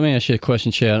 let me ask you a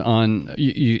question, Chad. On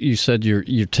you said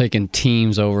you're taking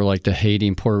teams over like to Haiti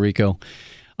and Puerto Rico.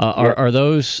 Are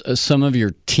those some of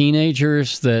your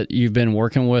teenagers that you've been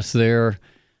working with there?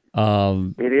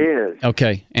 It is.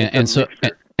 Okay, and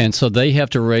so they have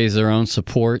to raise their own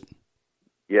support.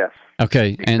 Yes.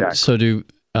 Okay, exactly. And so do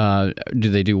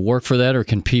they do work for that, or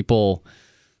can people,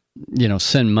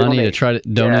 send money to try to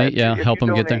donate? Help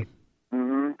them get there.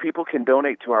 Mm-hmm. People can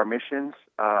donate to our missions,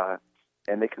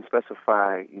 and they can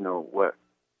specify, what,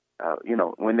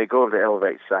 when they go over the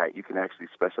Elevate site, you can actually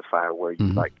specify where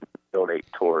you'd like to donate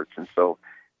towards, and so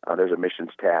there's a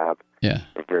missions tab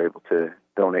that you're able to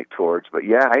donate towards. But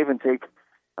I even take.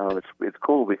 It's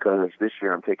cool because this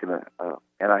year I'm taking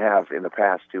and I have in the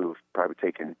past too, probably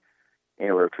taken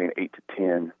anywhere between 8 to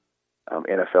 10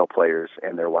 NFL players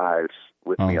and their wives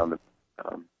with me on the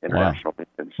international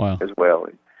missions as well.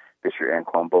 And this year,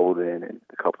 Anquan Bolden and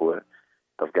a couple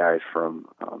of guys from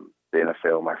the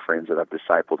NFL, my friends that I've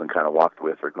discipled and kind of walked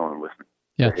with, are going with me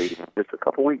to Haiti in just a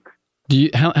couple weeks.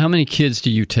 How many kids do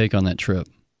you take on that trip?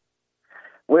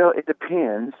 Well, it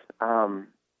depends.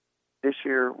 This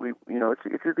year,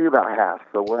 it could be about half.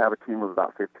 So we'll have a team of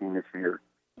about 15 this year.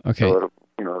 Okay. So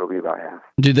it'll be about half.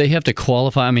 Do they have to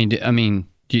qualify? I mean,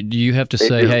 do you have to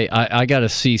say, hey, I got to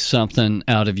see something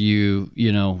out of you,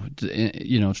 to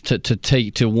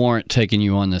warrant taking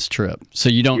you on this trip? So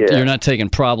you're not taking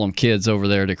problem kids over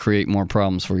there to create more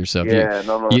problems for yourself. Yeah,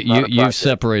 you've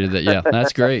separated it. Yeah,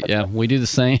 that's great. Yeah, we do the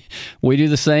same. We do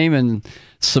the same in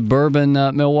suburban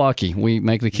Milwaukee. We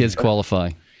make the kids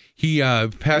qualify.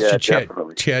 Pastor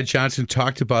Chad Johnson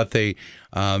talked about they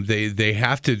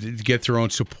have to get their own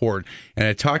support, and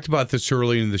I talked about this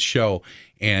early in the show,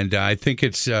 and I think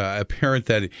it's apparent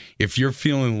that if you're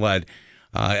feeling led,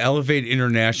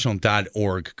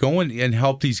 elevateinternational.org, go and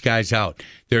help these guys out.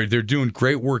 They're doing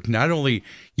great work, not only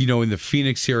in the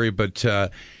Phoenix area, but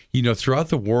throughout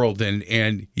the world,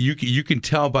 and you can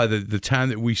tell by the time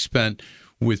that we spent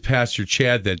with Pastor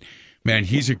Chad that, man,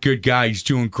 he's a good guy. He's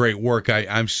doing great work.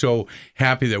 I'm so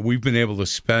happy that we've been able to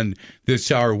spend this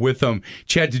hour with him.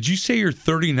 Chad, did you say you're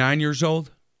 39 years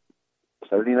old?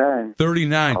 39.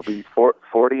 39. I'll be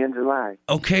 40 in July.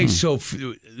 Okay, so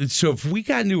if we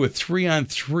got into a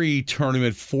 3-on-3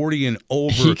 tournament, 40 and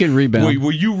over, he can rebound.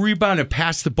 Will you rebound and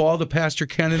pass the ball to Pastor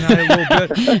Ken and I a little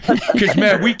bit? Because,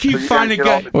 man, we keep finding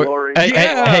guys.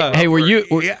 Hey, were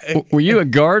you a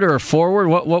guard or a forward?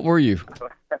 What were you?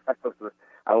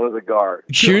 I was a guard.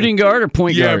 Shooting guard or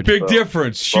point guard? Yeah, big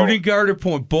difference. Shooting guard or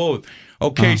point, both.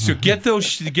 Okay, so get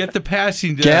the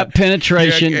passing. Gap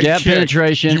penetration,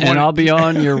 and I'll be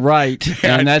on your right,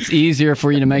 and that's easier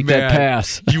for you to make that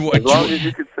pass. As long as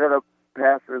you can set up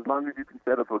passer, as long as you can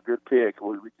set up a good pick,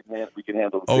 we can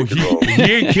handle the pick and roll.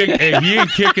 He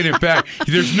ain't kicking it back.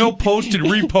 There's no post and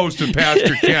repost of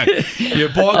Pastor Ken.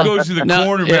 The ball goes to the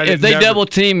corner. Man, if they double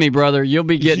team me, brother, you'll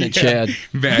be getting it, Chad.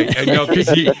 Man, no, because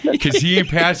he ain't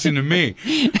passing to me.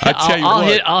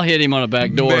 I'll hit him on a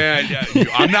back door. Man,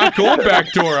 I'm not going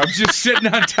back door. I'm just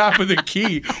sitting on top of the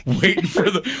key, waiting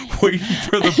for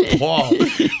the ball.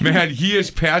 Man, he is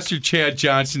Pastor Chad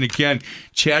Johnson again.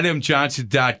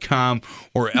 ChadMJohnson.com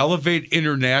or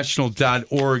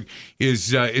ElevateInternational.org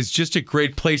is just a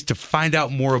great place to find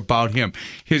out more about him.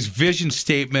 His vision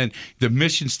statement, the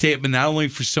mission statement, not only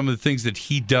for some of the things that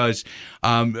he does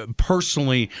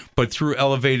personally, but through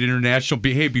Elevate International.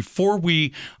 Hey, before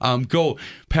we go,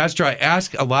 Pastor, I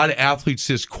ask a lot of athletes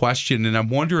this question, and I'm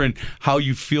wondering how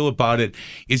you feel about it.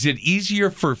 Is it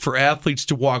easier for athletes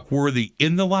to walk worthy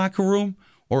in the locker room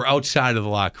or outside of the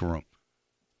locker room?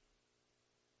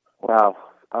 Wow.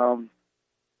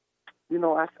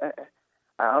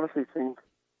 I honestly think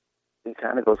it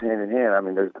kind of goes hand in hand. I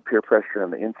mean, there's the peer pressure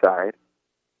on the inside,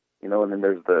 and then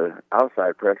there's the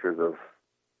outside pressures of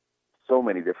so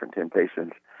many different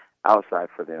temptations outside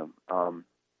for them.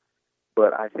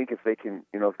 But I think if they can,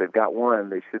 if they've got one,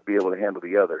 they should be able to handle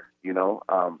the other,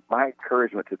 My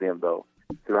encouragement to them, though,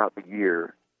 throughout the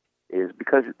year is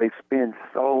because they spend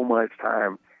so much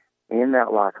time in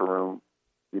that locker room,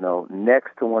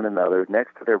 next to one another,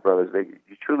 next to their brothers,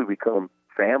 you truly become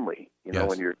family, yes.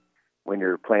 when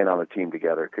you're playing on a team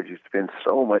together, because you spend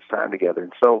so much time together.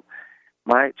 And so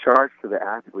my charge to the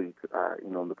athletes,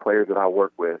 the players that I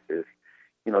work with is,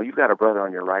 you've got a brother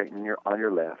on your right and you're on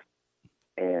your left.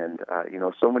 And,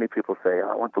 so many people say,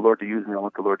 I want the Lord to use me. I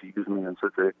want the Lord to use me on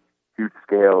such a huge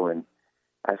scale. And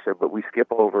I said, but we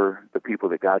skip over the people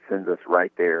that God sends us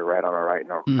right there, right on our right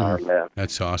and on our left.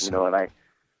 That's awesome.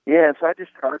 And so I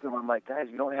just charge them. I'm like, guys,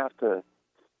 you don't have to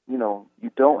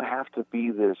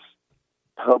be this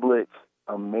public,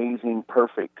 amazing,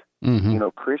 perfect,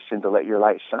 Christian to let your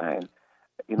light shine.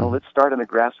 Let's start in the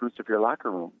grassroots of your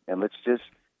locker room, and let's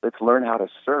learn how to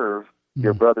serve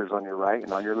your brothers on your right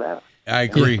and on your left. I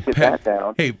agree. Get that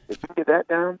down. Hey, if you get that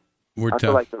down, I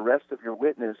feel like the rest of your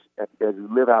witness, as you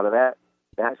live out of that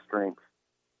strength,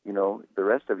 the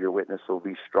rest of your witness will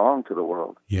be strong to the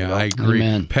world. Yeah, I agree.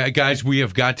 Amen. Guys, we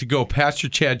have got to go. Pastor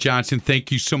Chad Johnson,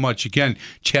 thank you so much. Again,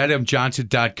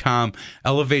 ChadMJohnson.com,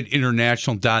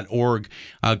 ElevateInternational.org.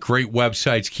 Great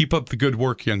websites. Keep up the good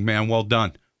work, young man. Well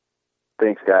done.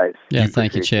 Thanks, guys. Yeah,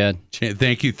 thank you, Chad.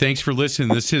 Thank you. Thanks for listening.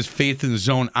 This is Faith in the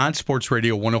Zone on Sports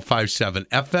Radio 105.7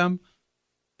 FM,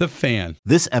 The Fan.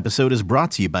 This episode is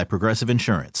brought to you by Progressive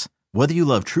Insurance. Whether you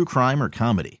love true crime or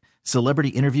comedy, celebrity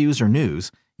interviews or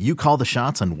news, you call the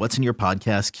shots on what's in your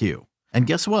podcast queue. And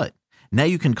guess what? Now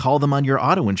you can call them on your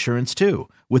auto insurance too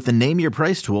with the Name Your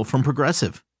Price tool from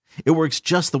Progressive. It works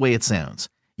just the way it sounds.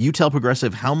 You tell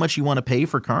Progressive how much you want to pay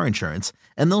for car insurance,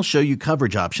 and they'll show you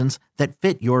coverage options that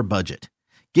fit your budget.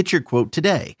 Get your quote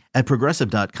today at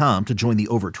Progressive.com to join the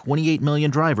over 28 million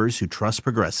drivers who trust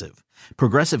Progressive.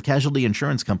 Progressive Casualty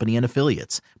Insurance Company and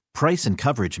Affiliates. Price and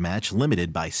coverage match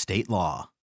limited by state law.